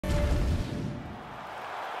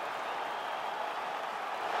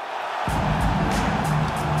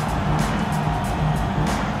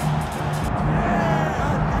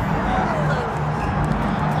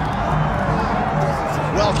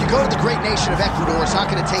nation of Ecuador, it's not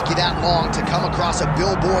going to take you that long to come across a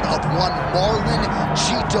billboard of one Marlon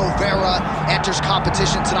Chito Vera enters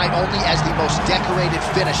competition tonight only as the most decorated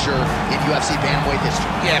finisher in UFC bantamweight history.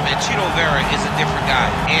 Yeah, man, Chito Vera is a different guy.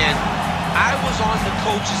 And I was on the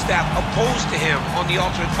coaching staff opposed to him on the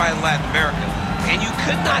Ultimate Fight in Latin America. And you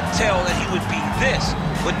could not tell that he would be this,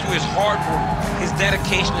 but through his hard work, his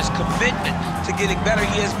dedication, his commitment to getting better,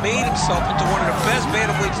 he has made himself into one of the best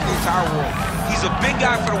bantamweights in the entire world. He's a big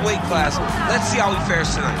guy for the weight class. Let's see how he fares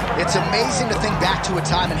tonight. It's amazing to think back to a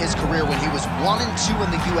time in his career when he was 1-2 in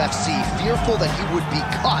the UFC, fearful that he would be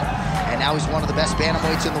cut. And now he's one of the best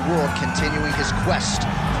bantamweights in the world, continuing his quest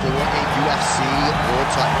for a UFC world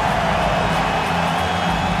title.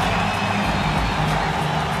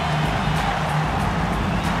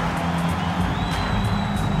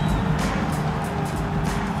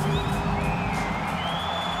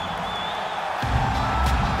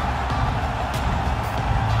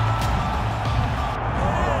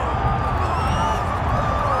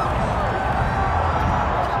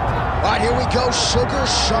 All right, here we go, Sugar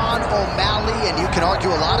Sean O'Malley, and you can argue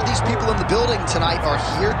a lot of these people in the building tonight are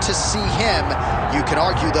here to see him. You can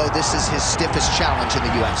argue, though, this is his stiffest challenge in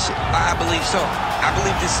the UFC. I believe so. I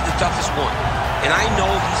believe this is the toughest one. And I know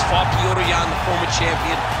he's fought Piotr Jan, the former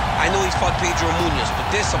champion. I know he's fought Pedro Munoz, but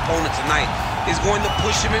this opponent tonight is going to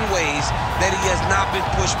push him in ways that he has not been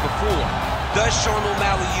pushed before. Does Sean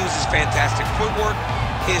O'Malley use his fantastic footwork,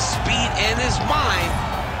 his speed, and his mind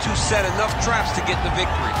to set enough traps to get the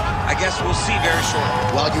victory? I guess we'll see very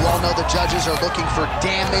shortly. Well, you all know the judges are looking for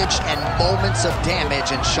damage and moments of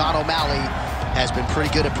damage, and Sean O'Malley has been pretty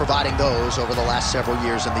good at providing those over the last several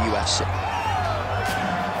years in the UFC.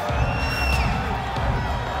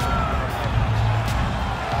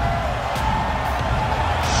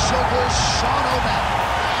 Sugar Sean O'Malley,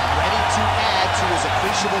 ready to add to his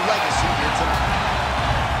appreciable legacy here tonight.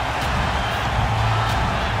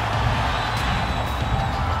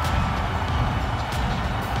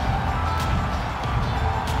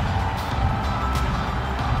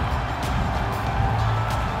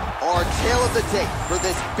 Our tale of the tape for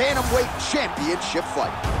this Bantamweight Championship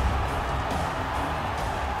fight.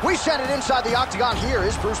 We send it inside the octagon. Here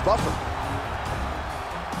is Bruce Buffer.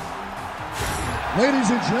 Ladies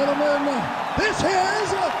and gentlemen, this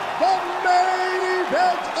is the main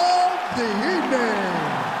event of the evening.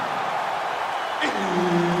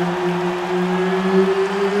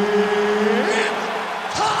 It's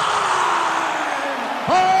time!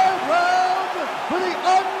 5 rounds for the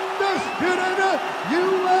undisputed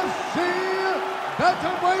UFC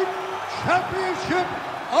Bantamweight Championship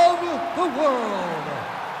of the world.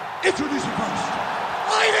 Introducing first,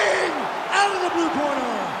 fighting out of the blue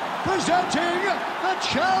corner, presenting the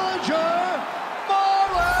challenger,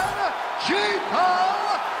 Marlon Chito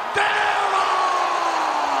Vera.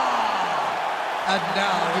 And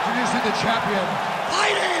now, introducing the champion,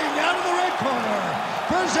 fighting out of the red corner,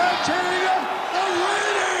 presenting the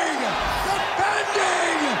reigning,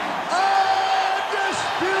 defending,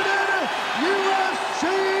 undisputed UFC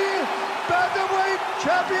Bantamweight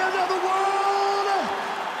Champion of the world,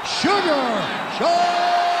 Sugar Sean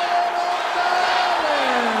O'Malley.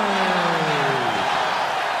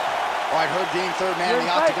 All right, Herb Dean, third man in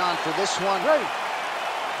the octagon for this one. Ready.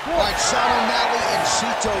 All right, Sean O'Malley and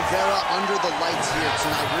Chito Vera under the lights here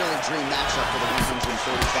tonight. Really dream matchup for the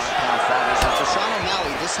 145-pound fighters. And for Sean O'Malley,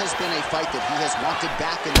 this has been a fight that he has wanted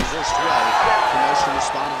back in the worst way. Promotion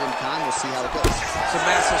responded in kind. We'll see how it goes. It's a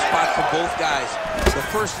massive spot for both guys. The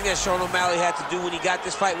first thing that Sean O'Malley had to do when he got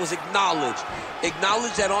this fight was acknowledge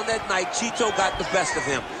that on that night, Chito got the best of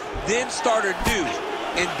him. Then start anew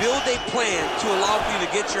and build a plan to allow for you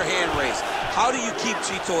to get your hand raised. How do you keep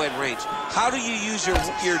Chito at range? How do you use your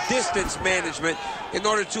distance management in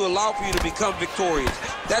order to allow for you to become victorious?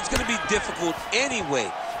 That's going to be difficult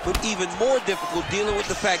anyway, but even more difficult dealing with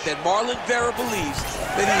the fact that Marlon Vera believes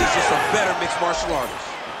that he is just a better mixed martial artist.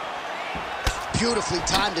 Beautifully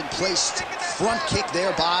timed and placed front kick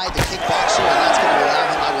there by the kickboxer, and that's going to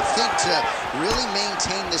allow him, I would think, to really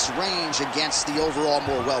maintain this range against the overall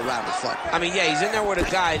more well-rounded fight. I mean, yeah, he's in there with a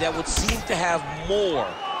guy that would seem to have more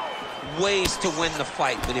ways to win the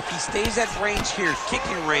fight, but if he stays at range here,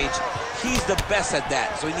 kicking range, he's the best at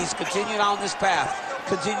that. So he needs to continue down this path,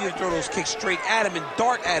 continue to throw those kicks straight at him and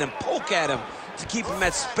dart at him, poke at him to keep him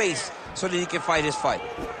at space so that he can fight his fight.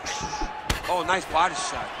 Oh, nice body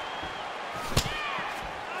shot.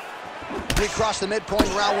 We cross the midpoint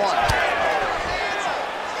in round one.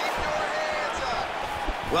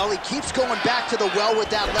 Well, he keeps going back to the well with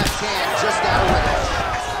that left hand, just out of range.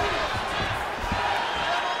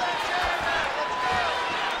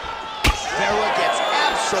 Vera gets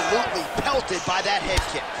absolutely pelted by that head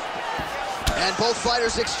kick. And both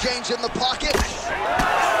fighters exchange in the pocket.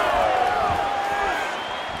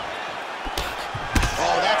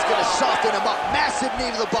 Oh, that's gonna soften him up. Massive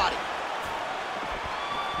knee to the body.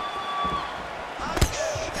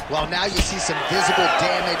 Well, now you see some visible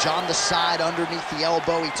damage on the side underneath the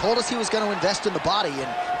elbow. He told us he was going to invest in the body, and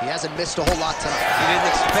he hasn't missed a whole lot tonight. You didn't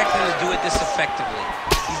expect him to do it this effectively.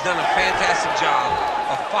 He's done a fantastic job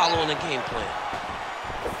of following the game plan.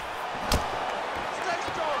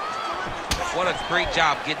 What a great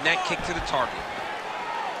job getting that kick to the target.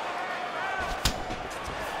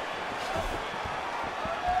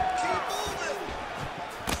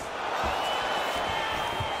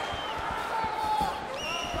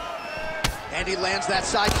 And he lands that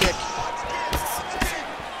side kick.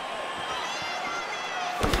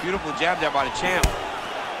 Beautiful jab there by the champ.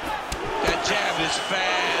 That jab is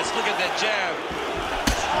fast. Look at that jab.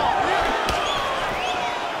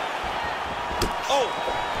 Oh!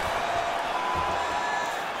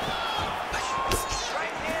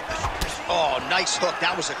 Oh, nice hook.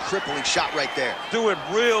 That was a crippling shot right there. Do it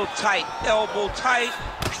real tight. Elbow tight.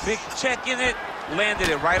 Big check in it. Landed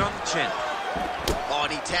it right on the chin. Oh,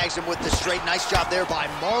 and he tags him with the straight. Nice job there by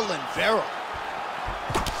Marlon Vera.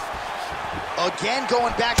 Again,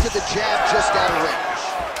 going back to the jab just out of range.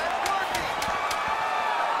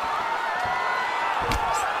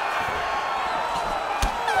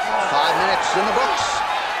 In the books.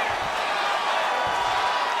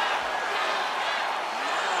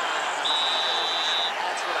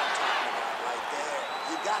 That's what I'm talking about right there.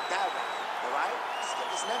 You got that one, all right? Let's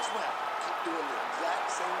get this next round. Keep doing the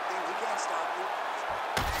exact same thing. He can't stop you.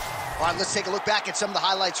 All right, let's take a look back at some of the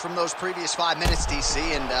highlights from those previous 5 minutes, DC,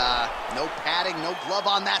 and no padding, no glove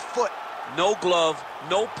on that foot. No glove,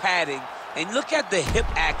 no padding, and look at the hip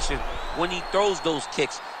action when he throws those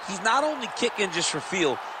kicks. He's not only kicking just for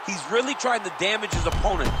feel, he's really trying to damage his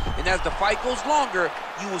opponent. And as the fight goes longer,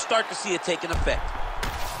 you will start to see it take an effect.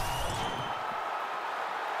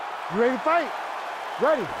 You ready to fight?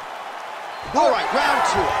 Ready. All right, round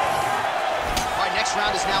 2. All right, next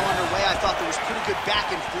round is now underway. I thought there was pretty good back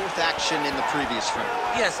and forth action in the previous round.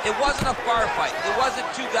 Yes, it wasn't a firefight. It wasn't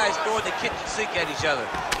two guys throwing the kitchen sink at each other.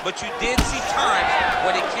 But you did see times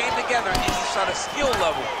when it came together and you saw the skill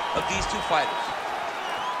level of these two fighters.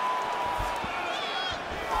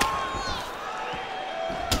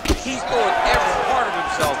 He's throwing every part of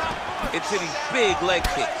himself into these big leg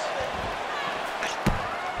kicks.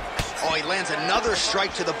 Oh, he lands another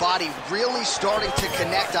strike to the body, really starting to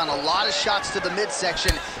connect on a lot of shots to the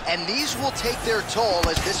midsection, and these will take their toll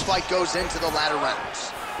as this fight goes into the latter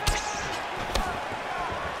rounds.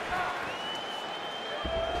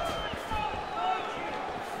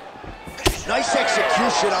 Nice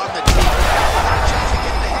execution on the team. Got a chance to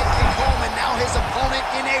get the head kick home, and now his opponent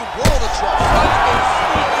in a world of trouble. A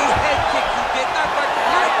sneaky head kick. He did not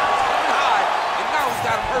recognize it was coming high, and now he's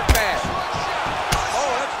got him hurt bad.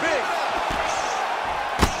 Oh, that's big.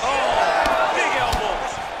 Oh, big elbow.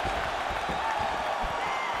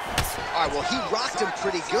 All right, well, he rocked him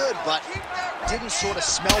pretty good, but didn't sort of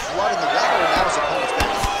smell blood in the water, and now his opponent's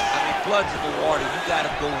back. I mean, blood's in the water. You got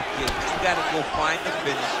to go get it. You got to go find the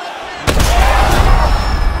finish.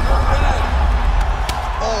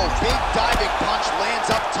 Oh, big diving punch lands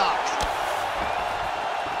up top.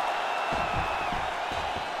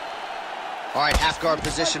 All right, half guard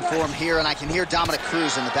position for him here, and I can hear Dominic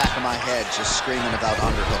Cruz in the back of my head just screaming about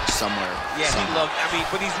underhooks somewhere. Yeah, he loved, I mean,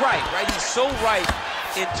 but he's right? He's so right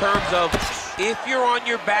in terms of if you're on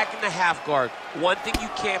your back in the half guard, one thing you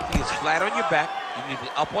can't be is flat on your back. You need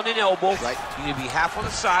to be up on an elbow. Right. You need to be half on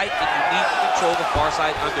the side, and you need to control the far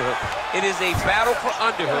side underhook. It is a battle for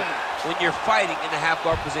underhook when you're fighting in the half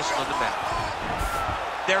guard position on the mat.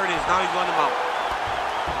 There it is. Now he's running him out.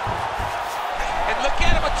 And look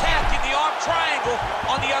at him attacking the arm triangle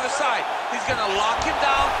on the other side. He's going to lock him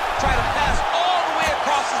down, try to pass all the way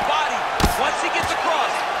across his body. Once he gets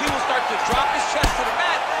across, he will start to drop his chest to the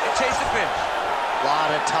mat and chase the finish. A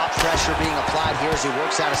lot of top pressure being applied here as he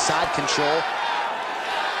works out of side control.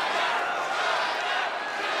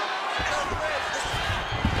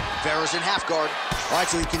 Vera's in half guard. All right,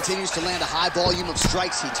 so he continues to land a high volume of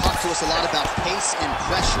strikes. He talked to us a lot about pace and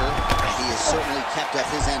pressure, and he has certainly kept up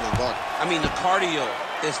his end of the bargain. I mean, the cardio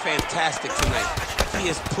is fantastic tonight. He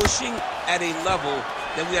is pushing at a level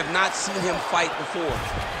that we have not seen him fight before.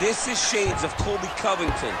 This is shades of Colby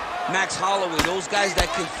Covington, Max Holloway, those guys that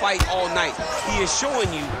can fight all night. He is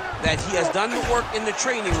showing you that he has done the work in the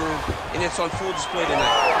training room, and it's on full display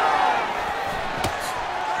tonight.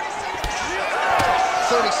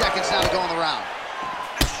 30 seconds now to go in the round.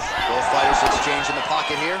 Both fighters exchange in the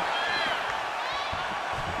pocket here.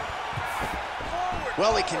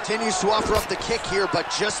 Well, he continues to offer up the kick here, but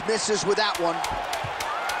just misses with that one.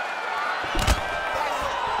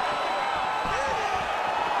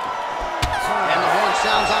 And the horn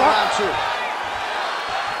sounds on round 2.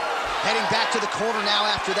 Heading back to the corner now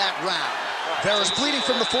after that round. Vera's bleeding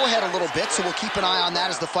from the forehead a little bit, so we'll keep an eye on that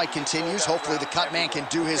as the fight continues. Hopefully the cut man can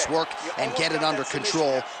do his work and get it under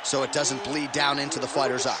control so it doesn't bleed down into the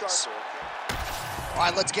fighter's eyes. All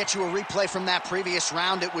right, let's get you a replay from that previous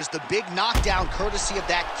round. It was the big knockdown courtesy of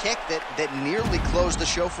that kick that nearly closed the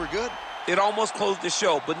show for good. It almost closed the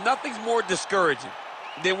show, but nothing's more discouraging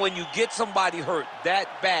than when you get somebody hurt that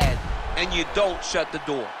bad and you don't shut the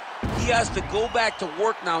door. He has to go back to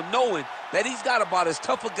work now knowing that he's got about as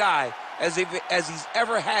tough a guy as he's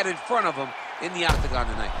ever had in front of him in the octagon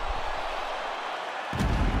tonight.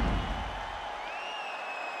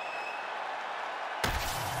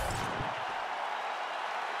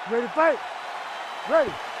 Ready to fight?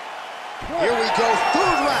 Ready. Here we go,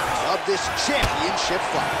 third round of this championship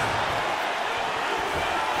fight.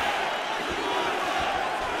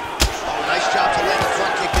 Oh, nice job to land the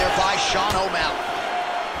front kick there by Sean O'Malley.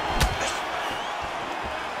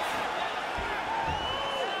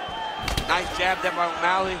 Nice jab there by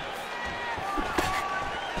O'Malley.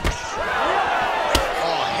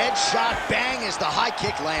 Oh, headshot bang as the high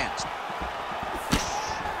kick lands.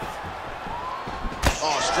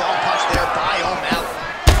 Oh, strong punch there by O'Malley.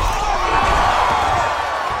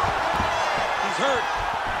 He's hurt.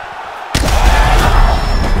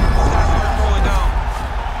 This guy's hurt going down.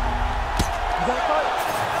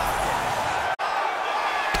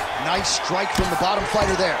 Nice strike from the bottom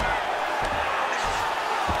fighter there.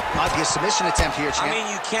 Might be a submission attempt here, champ. I mean,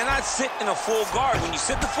 you cannot sit in a full guard. When you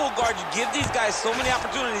sit in the full guard, you give these guys so many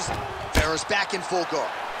opportunities. Vera's back in full guard.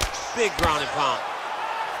 Big ground and pound.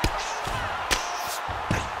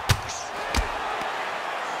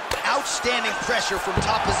 Outstanding pressure from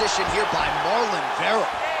top position here by Marlon Vera.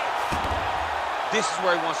 This is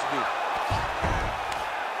where he wants to be.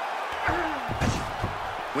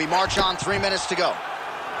 We march on, 3 minutes to go.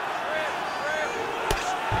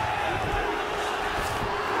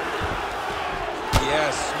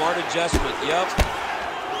 Yes, smart adjustment, yep.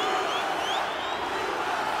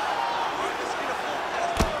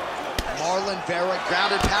 Marlon Vera,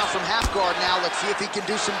 ground and pound from half guard now. Let's see if he can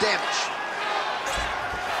do some damage.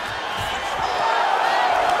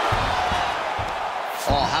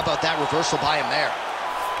 Oh, how about that reversal by him there?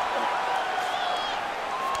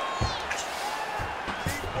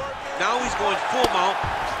 Now he's going full mount.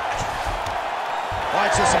 All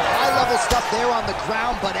right, so some high-level stuff there on the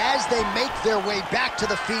ground, but as they make their way back to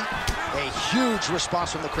the feet, a huge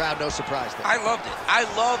response from the crowd, no surprise there. I loved it. I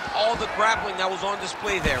loved all the grappling that was on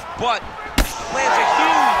display there, but lands a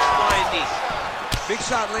huge flying knee. Big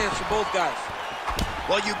shot lands for both guys.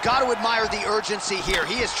 Well, you got to admire the urgency here.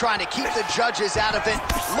 He is trying to keep the judges out of it,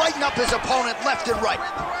 lighten up his opponent left and right.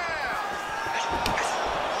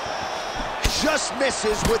 Just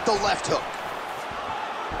misses with the left hook.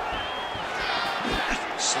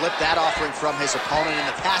 Slipped that offering from his opponent. In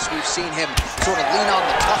the past, we've seen him sort of lean on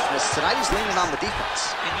the toughness. Tonight, he's leaning on the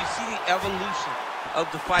defense. And you see the evolution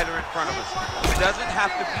of the fighter in front of us. He doesn't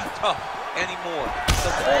have to be tough anymore.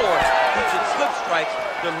 The more he can slip strikes,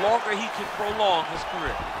 the longer he can prolong his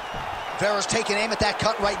career. Vera's taking aim at that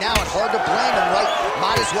cut right now, and hard to blame him, right?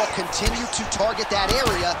 Might as well continue to target that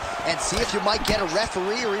area and see if you might get a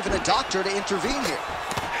referee or even a doctor to intervene here.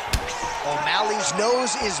 O'Malley's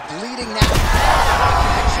nose is bleeding now.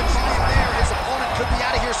 Action by him there. His opponent could be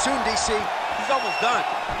out of here soon, DC. He's almost done.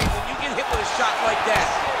 I mean, when you get hit with a shot like that,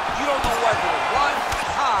 you don't know whether to run,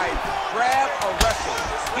 hide, grab, or wrestle.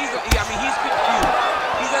 He's confused.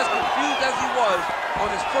 He's as confused as he was on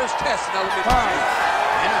his first test in elementary school.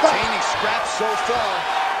 Entertaining scrap so far.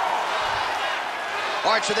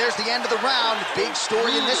 All right, so there's the end of the round. Big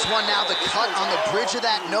story in this one now. The cut on the bridge of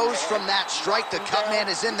that nose from that strike. The cut man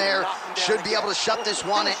is in there. Should be able to shut this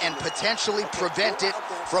one and potentially prevent it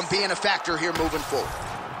from being a factor here moving forward.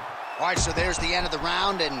 All right, so there's the end of the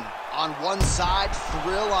round, and on one side,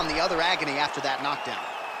 thrill, on the other, agony after that knockdown.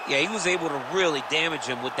 Yeah, he was able to really damage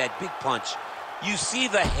him with that big punch. You see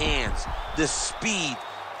the hands, the speed,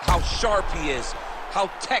 how sharp he is, how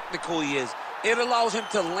technical he is. It allows him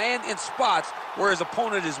to land in spots where his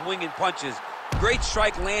opponent is winging punches. Great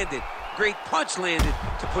strike landed, great punch landed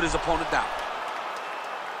to put his opponent down.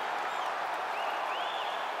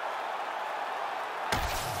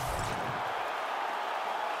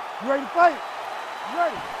 You ready to fight? You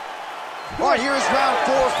ready? All right, here is round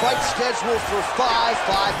 4, fight scheduled for 5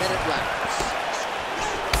 5-minute rounds.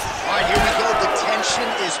 All right, here we go, the tension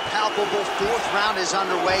is palpable. Fourth round is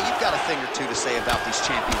underway. You've got a thing or two to say about these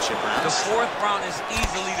championship rounds. The fourth round is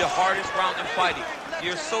easily the hardest round in fighting.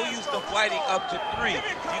 You're so used to fighting up to 3.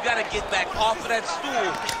 You got to get back off of that stool,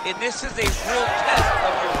 and this is a real test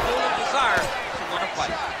of your will and desire to want to fight.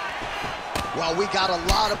 Well, we got a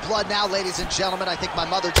lot of blood now, ladies and gentlemen. I think my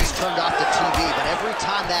mother just turned off the TV, but every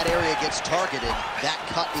time that area gets targeted, that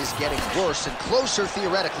cut is getting worse and closer,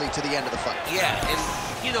 theoretically, to the end of the fight. Yeah, and,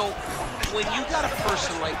 you know, when you got a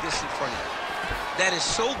person like this in front of you that is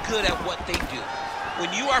so good at what they do, when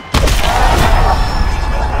you are...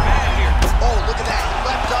 Oh, look at that. He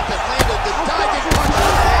leapt up and landed the diving punch to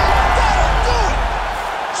the head. That'll do it!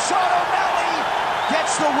 Sean O'Malley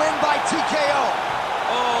gets the win by TKO.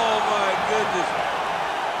 Oh, my goodness.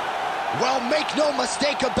 Well, make no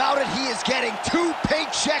mistake about it, he is getting 2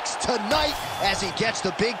 paychecks tonight as he gets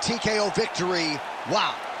the big TKO victory.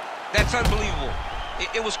 Wow. That's unbelievable.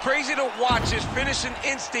 It was crazy to watch his finishing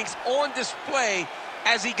instincts on display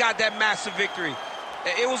as he got that massive victory.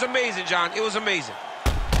 It was amazing, John. It was amazing.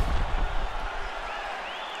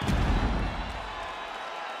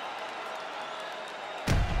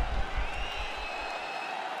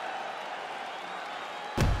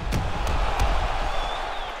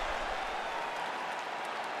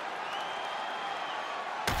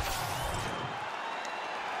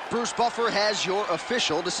 Bruce Buffer has your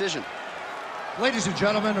official decision. Ladies and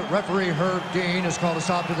gentlemen, referee Herb Dean has called a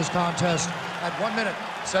stop to this contest at 1 minute,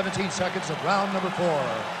 17 seconds of round number 4.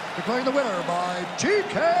 Declaring the winner by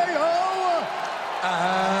TKO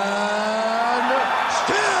and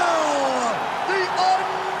still the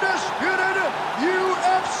undisputed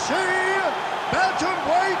UFC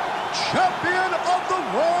Bantamweight champion of the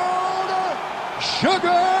world,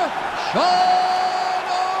 Sugar Sean.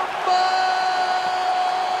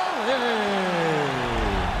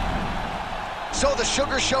 So the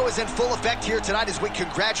Sugar Show is in full effect here tonight as we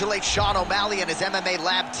congratulate Sean O'Malley and his MMA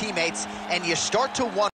Lab teammates, and you start to wonder